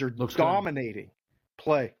good. Bruins are Looks dominating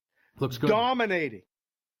play. Looks good. Dominating.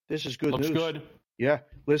 This is good Looks news. Looks good. Yeah.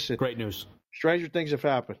 Listen. Great news. Stranger things have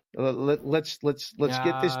happened. Let's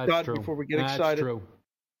get this done before we get excited. That's true.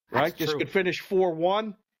 Right? This could finish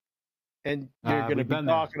 4-1, and you're going to be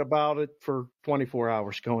talking about it for 24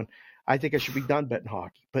 hours going, I think I should be done betting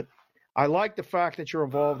hockey. But I like the fact that you're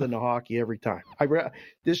involved in the hockey every time.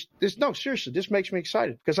 No, seriously, this makes me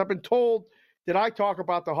excited because I've been told that I talk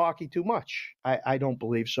about the hockey too much. I don't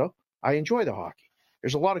believe so. I enjoy the hockey.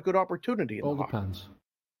 There's a lot of good opportunity in the hockey. All depends.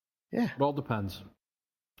 Yeah. It all depends.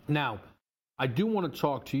 Now, I do want to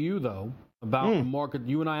talk to you, though, about a market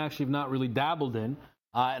you and I actually have not really dabbled in.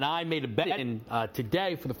 And I made a bet in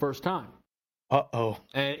today for the first time. Uh-oh.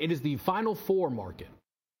 And it is the Final Four market.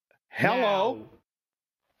 Hello.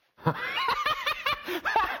 Now,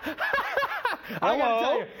 I gotta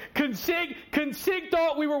tell you, Consig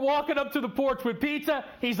thought we were walking up to the porch with pizza.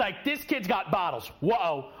 He's like, this kid's got bottles.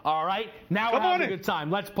 Whoa. All right. Now we're having a good time.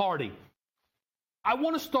 Let's party. I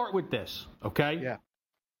want to start with this, okay? Yeah.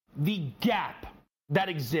 The gap that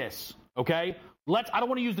exists, okay? I don't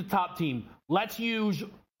want to use the top team. Let's use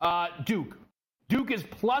Duke. Duke is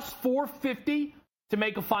plus 450 to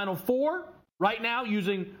make a Final Four right now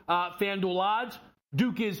using FanDuel odds.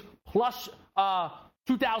 Duke is plus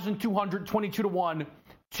 2,222 to 1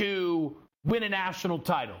 to win a national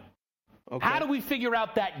title. Okay. How do we figure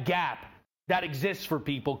out that gap that exists for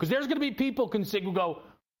people? Because there's going to be people who go,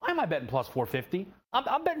 why am I betting plus 450?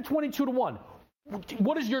 I'm betting 22 to 1.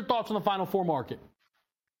 What is your thoughts on the Final Four market?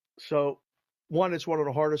 So, one, it's one of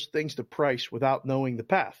the hardest things to price without knowing the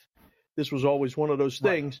path. This was always one of those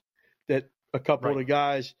things that a couple of the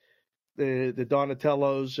guys, the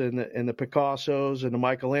Donatellos and the Picassos and the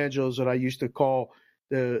Michelangelos that I used to call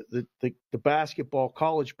the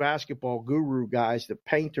college basketball guru guys, the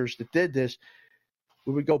painters that did this,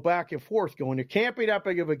 we would go back and forth going, there can't be that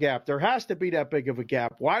big of a gap. There has to be that big of a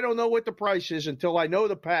gap. Well, I don't know what the price is until I know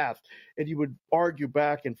the path. And you would argue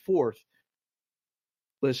back and forth.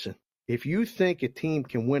 Listen, if you think a team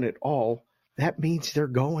can win it all, that means they're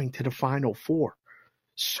going to the Final Four.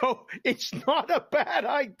 So it's not a bad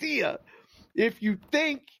idea. If you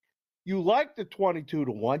think you like the 22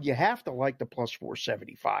 to 1, you have to like the plus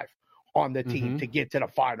 475 on the team to get to the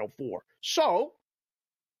Final Four. So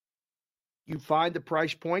you find the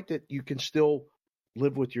price point that you can still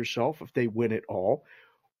live with yourself if they win it all,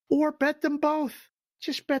 or bet them both.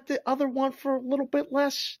 just bet the other one for a little bit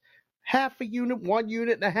less. Half a unit, 1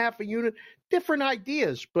 unit and a half a unit. Different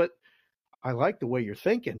ideas, but I like the way you're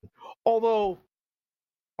thinking. Although,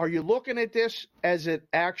 are you looking at this as an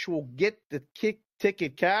actual get the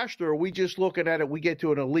ticket cashed, or are we just looking at it, we get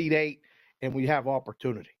to an Elite Eight and we have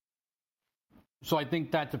opportunity? So I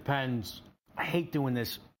think that depends. I hate doing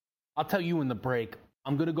this. I'll tell you in the break.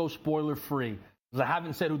 I'm going to go spoiler free because I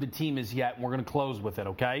haven't said who the team is yet, and we're going to close with it,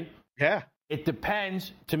 okay? Yeah. It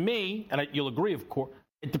depends, to me, and you'll agree, of course,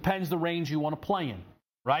 it depends the range you want to play in,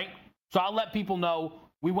 right? So I'll let people know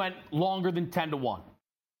we went longer than 10-1.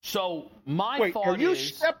 So my thought is... are you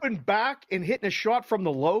stepping back and hitting a shot from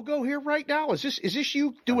the logo here right now? Is this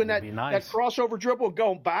you doing that crossover dribble and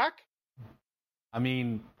going back? I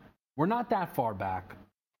mean, we're not that far back.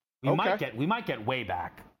 We might get way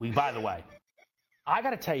back. By the way, I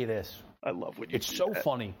got to tell you this. I love what you It's so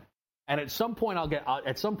funny. And at some point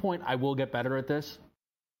I will get better at this.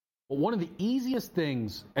 But one of the easiest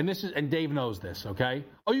things, and Dave knows this, okay?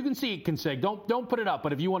 Oh, you can see it, Consig. Don't put it up,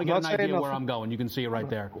 but if you want to get an idea where I'm going, you can see it right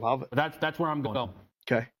there. Love it. But that's where I'm going.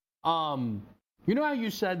 Okay. You know how you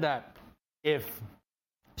said that if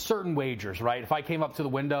certain wagers, right? If I came up to the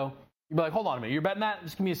window, you'd be like, hold on a minute, you're betting that?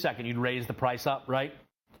 Just give me a second. You'd raise the price up, right?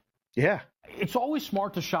 Yeah. It's always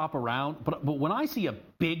smart to shop around, but when I see a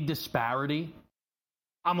big disparity,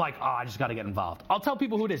 I'm like, I just got to get involved. I'll tell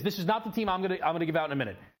people who it is. This is not the team I'm gonna give out in a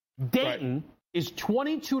minute. Dayton is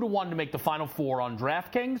 22-1 to make the Final Four on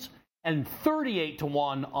DraftKings and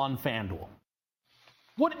 38-1 on FanDuel.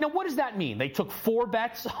 What does that mean? They took 4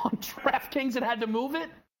 bets on DraftKings and had to move it?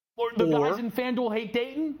 Or the guys in FanDuel hate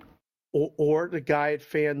Dayton? Or the guy at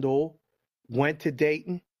FanDuel went to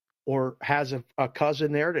Dayton or has a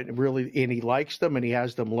cousin there and he likes them and he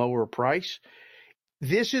has them lower price.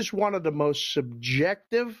 This is one of the most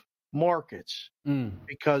subjective markets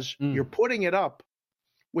because you're putting it up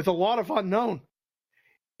with a lot of unknown.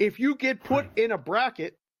 If you get put in a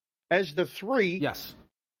bracket as the 3,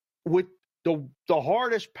 with the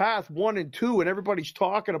hardest path 1 and 2, and everybody's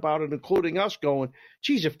talking about it, including us, going,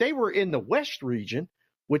 geez, if they were in the West region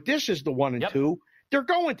with this as the 1 and 2, they're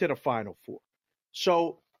going to the Final Four.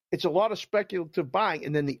 So it's a lot of speculative buying.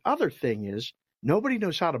 And then the other thing is nobody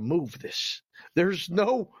knows how to move this. There's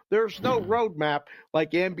no roadmap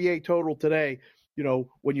like NBA total today. You know,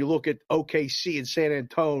 when you look at OKC and San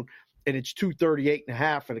Antonio and it's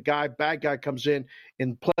 238.5 and a bad guy comes in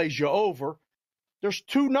and plays you over, there's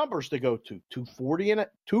 2 numbers to go to,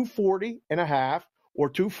 240.5 or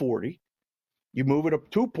 240. You move it up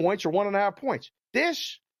 2 points or 1.5 points.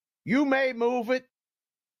 This, you may move it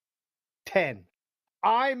 10.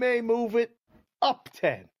 I may move it up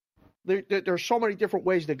 10. There's so many different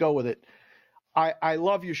ways to go with it. I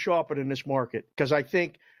love you shopping in this market because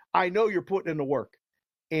I know you're putting in the work.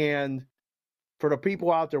 And for the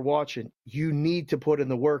people out there watching, you need to put in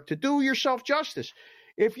the work to do yourself justice.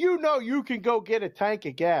 If you know you can go get a tank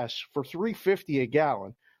of gas for $3.50 a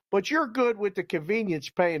gallon, but you're good with the convenience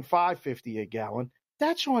paying $5.50 a gallon,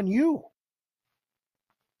 that's on you.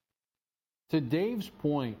 To Dave's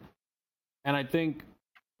point, and I think,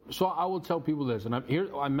 so I will tell people this, and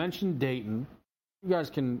I mentioned Dayton. You guys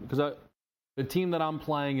can, because the team that I'm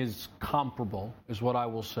playing is comparable, is what I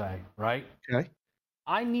will say, right? Okay.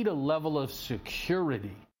 I need a level of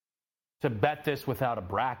security to bet this without a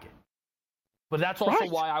bracket. But that's also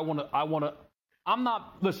why I'm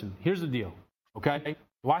not, listen, here's the deal, okay?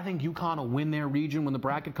 Do I think UConn will win their region when the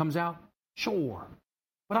bracket comes out? Sure.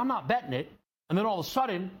 But I'm not betting it. And then all of a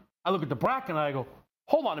sudden, I look at the bracket and I go,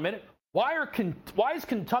 hold on a minute. Why is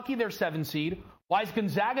Kentucky their 7 seed? Why is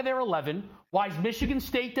Gonzaga their 11? Why is Michigan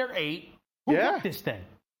State their 8? Who booked this thing?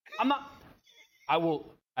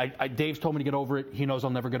 Dave's told me to get over it. He knows I'll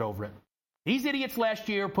never get over it. These idiots last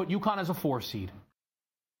year put UConn as a 4 seed.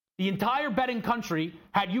 The entire betting country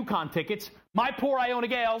had UConn tickets. My poor Iona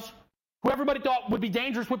Gales, who everybody thought would be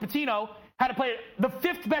dangerous with Pitino, had to play the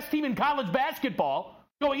 5th best team in college basketball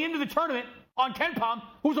going into the tournament on KenPom,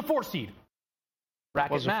 who's a 4 seed.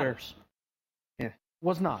 Bracket matters. Yeah.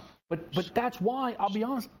 Was not. But that's why, I'll be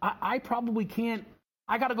honest, I probably can't.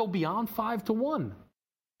 I got to go beyond 5-1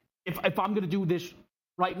 if I'm going to do this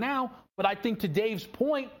right now. But I think to Dave's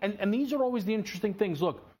point, and these are always the interesting things.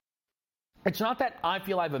 Look, it's not that I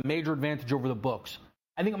feel I have a major advantage over the books.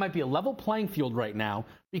 I think it might be a level playing field right now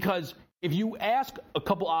because if you ask a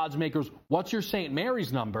couple odds makers, what's your St.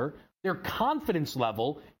 Mary's number, their confidence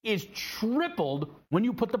level is tripled when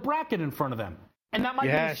you put the bracket in front of them. And that might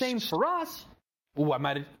be the same for us. Oh,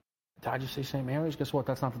 did I just say St. Mary's? Guess what?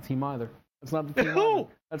 That's not the team either. That's not the team either.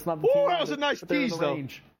 That's not the team either. That was a nice tease, though.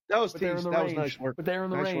 That was nice work. But they're in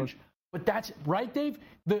the range. Work. But that's right, Dave.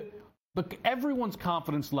 but everyone's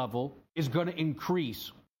confidence level is going to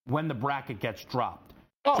increase when the bracket gets dropped.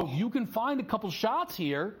 Oh. So if you can find a couple shots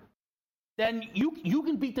here, then you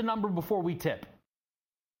can beat the number before we tip.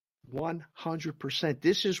 100%.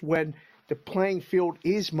 This is when the playing field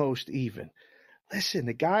is most even. Listen,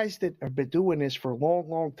 the guys that have been doing this for a long,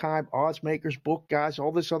 long time, odds makers, book guys,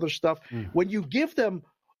 all this other stuff, when you give them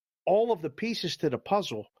all of the pieces to the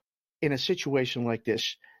puzzle in a situation like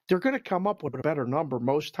this, they're going to come up with a better number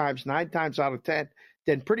most times, 9 times out of 10,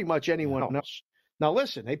 than pretty much anyone else. Now,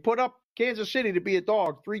 listen, they put up Kansas City to be a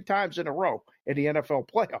dog 3 times in a row in the NFL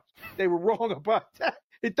playoffs. They were wrong about that.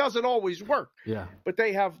 It doesn't always work. Yeah. But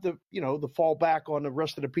they have the fallback on the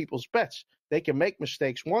rest of the people's bets. They can make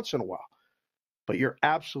mistakes once in a while. But you're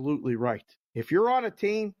absolutely right. If you're on a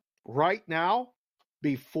team right now,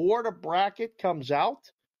 before the bracket comes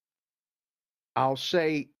out, I'll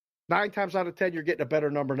say 9 times out of 10, you're getting a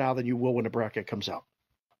better number now than you will when the bracket comes out.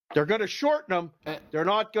 They're going to shorten them. They're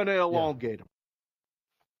not going to elongate them.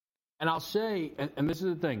 And I'll say, and this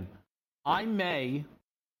is the thing,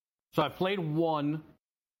 so I played 1.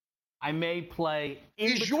 I may play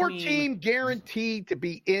in Is between. your team guaranteed to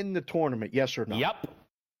be in the tournament, yes or no? Yep.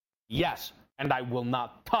 Yes. And I will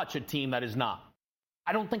not touch a team that is not.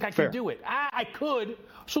 I don't think I can do it. I could.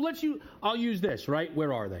 So I'll use this, right?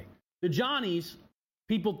 Where are they? The Johnnies,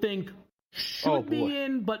 people think should be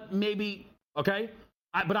in, but maybe, okay?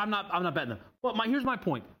 But I'm not betting them. But here's my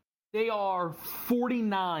point. They are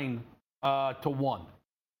 49 to 1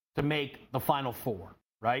 to make the Final Four,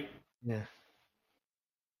 right? Yeah.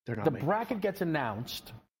 The bracket gets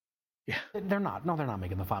announced. Yeah. They're not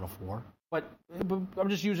making the Final Four. But I'm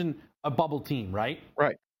just using a bubble team, right?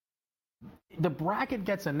 Right. The bracket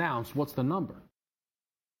gets announced. What's the number?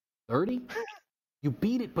 30? You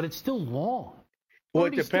beat it, but it's still long. Well,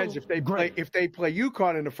 it depends. If they play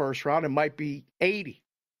UConn in the first round, it might be 80.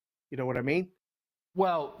 You know what I mean?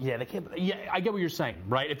 Well, yeah, they can't. Yeah, I get what you're saying,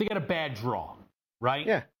 right? If they get a bad draw, right?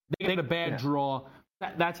 Yeah. They get a bad draw.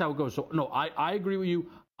 That's how it goes. So no, I agree with you.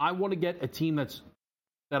 I want to get a team that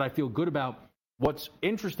I feel good about. What's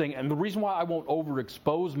interesting, and the reason why I won't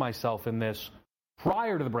overexpose myself in this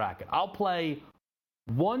prior to the bracket, I'll play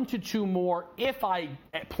 1 to 2 more if I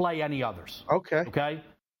play any others. Okay. Okay.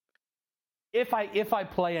 If I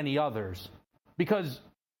play any others, because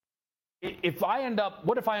if I end up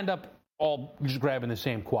all just grabbing the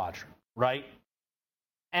same quadrant, right?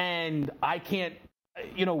 And I can't,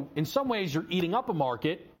 in some ways you're eating up a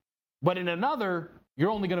market, but in another you're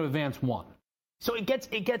only going to advance 1. So it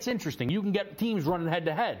gets interesting. You can get teams running head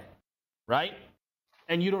to head, right?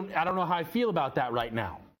 And I don't know how I feel about that right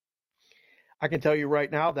now. I can tell you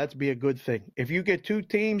right now, that'd be a good thing. If you get 2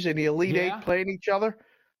 teams in the Elite 8 playing each other,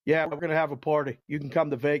 we're going to have a party. You can come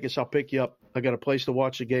to Vegas. I'll pick you up. I got a place to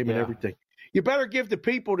watch the game and everything. You better give the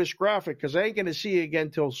people this graphic because I ain't going to see you again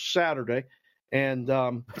till Saturday. And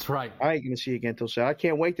that's right. I ain't going to see you again till Saturday. I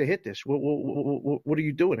can't wait to hit this. What are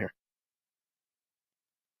you doing here?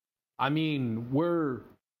 I mean, you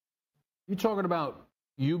talking about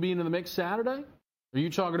you being in the mix Saturday? Are you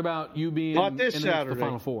talking about you being not this in Saturday? The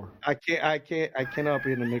Final Four? I cannot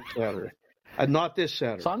be in the mix Saturday. Not this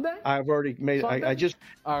Saturday. Sunday? I've already made. I just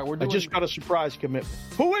got a surprise commitment.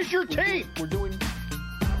 Who is your team? We'll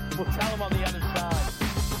tell them on the other side.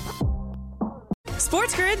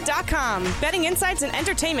 SportsGrid.com. Betting insights and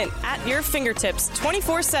entertainment at your fingertips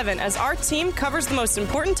 24/7 as our team covers the most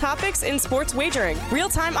important topics in sports wagering.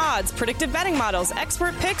 Real-time odds, predictive betting models,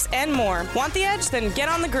 expert picks, and more. Want the edge? Then get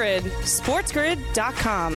on the grid.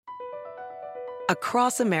 SportsGrid.com.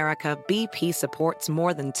 Across America, BP supports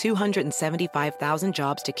more than 275,000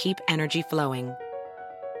 jobs to keep energy flowing.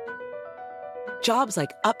 Jobs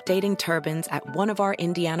like updating turbines at one of our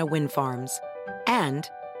Indiana wind farms and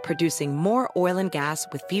producing more oil and gas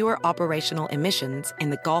with fewer operational emissions in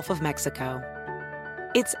the Gulf of Mexico.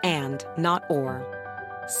 It's and, not or.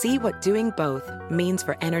 See what doing both means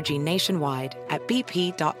for energy nationwide at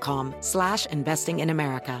bp.com/investing in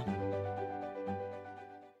America.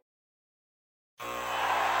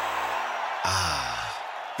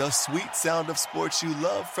 The sweet sound of sports you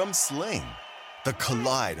love from Sling. The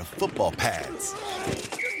collide of football pads.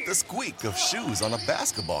 The squeak of shoes on a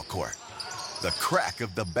basketball court. The crack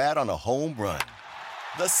of the bat on a home run.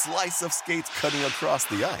 The slice of skates cutting across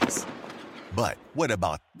the ice. But what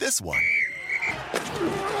about this one?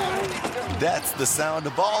 That's the sound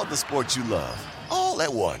of all the sports you love, all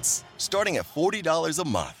at once. Starting at $40 a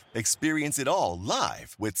month. Experience it all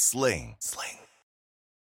live with Sling.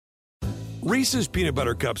 Reese's peanut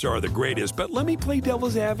butter cups are the greatest, but let me play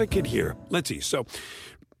devil's advocate here. Let's see. So,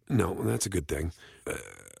 no, that's a good thing.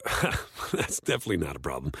 That's definitely not a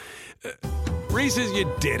problem. Reese's, you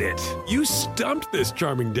did it. You stumped this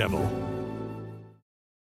charming devil.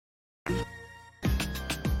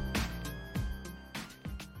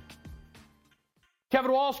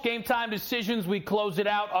 Kevin Walsh, Game Time Decisions. We close it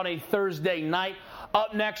out on a Thursday night.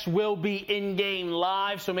 Up next will be In-Game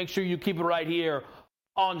Live, so make sure you keep it right here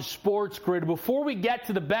on Sports Grid. Before we get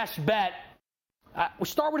to the best bet, we'll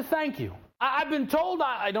start with a thank you. I've been told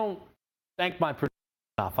I don't thank my producer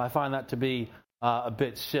enough. I find that to be a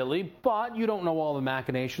bit silly, but you don't know all the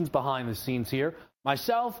machinations behind the scenes here.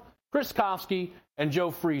 Myself, Chris Kofsky, and Joe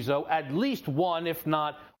Frizo, at least one, if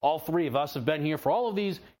not all three of us, have been here for all of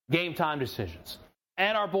these Game Time Decisions.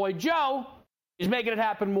 And our boy Joe is making it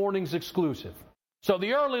happen mornings exclusive. So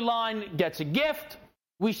the early line gets a gift.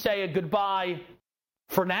 We say a goodbye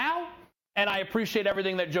for now. And I appreciate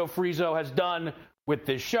everything that Joe Frizo has done with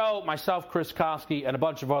this show. Myself, Chris Kofsky, and a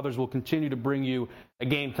bunch of others will continue to bring you a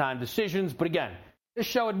Game Time Decisions. But again, this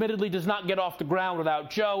show admittedly does not get off the ground without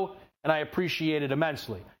Joe, and I appreciate it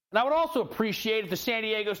immensely. And I would also appreciate if the San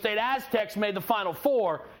Diego State Aztecs made the Final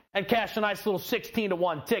Four and cashed a nice little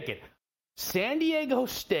 16-1 ticket. San Diego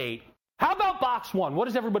State, how about box one? What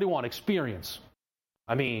does everybody want? Experience.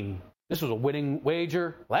 I mean, this was a winning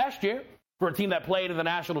wager last year for a team that played in the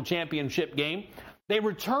national championship game. They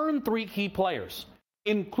returned 3 key players,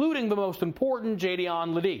 including the most important,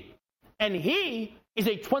 Jadion Ledee. And he is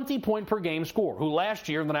a 20-point-per-game scorer who last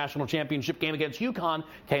year in the national championship game against UConn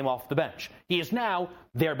came off the bench. He is now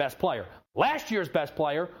their best player. Last year's best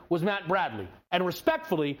player was Matt Bradley, and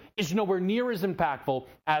respectfully is nowhere near as impactful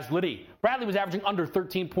as Ledee. Bradley was averaging under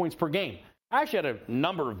 13 points per game. I actually had a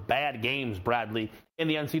number of bad games, Bradley, in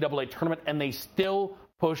the NCAA tournament, and they still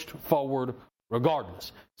pushed forward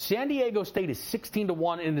regardless. San Diego State is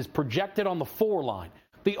 16-1 and is projected on the 4 line.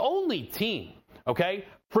 The only team,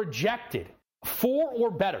 projected 4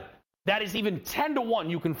 or better, that is even 10-1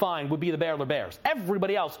 you can find would be the Baylor Bears.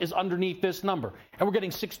 Everybody else is underneath this number, and we're getting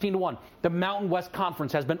 16-1. The Mountain West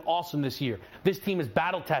Conference has been awesome this year. This team is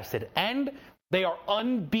battle-tested, and they are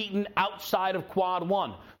unbeaten outside of Quad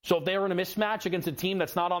 1. So if they're in a mismatch against a team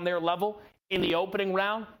that's not on their level in the opening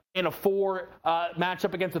round, in a 4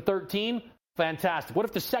 matchup against a 13, fantastic. What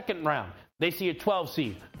if the second round they see a 12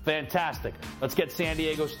 seed? Fantastic. Let's get San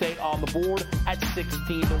Diego State on the board at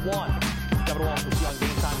 16-1. Kevin Walsh will see you on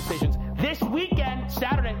Game Time Decisions this weekend,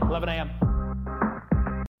 Saturday, 11 a.m.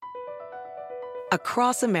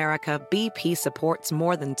 Across America, BP supports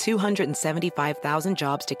more than 275,000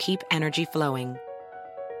 jobs to keep energy flowing.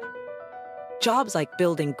 Jobs like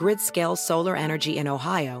building grid-scale solar energy in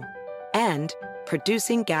Ohio and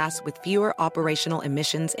producing gas with fewer operational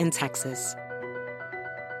emissions in Texas.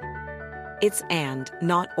 It's and,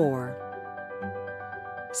 not or.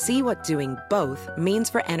 See what doing both means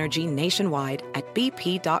for energy nationwide at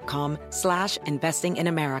bp.com/investing in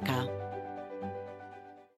America.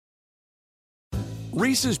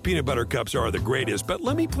 Reese's peanut butter cups are the greatest, but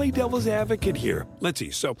let me play devil's advocate here. Let's see.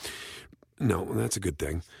 So, no, that's a good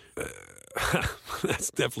thing. That's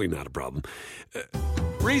definitely not a problem.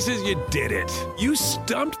 Reese's, you did it. You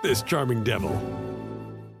stumped this charming devil.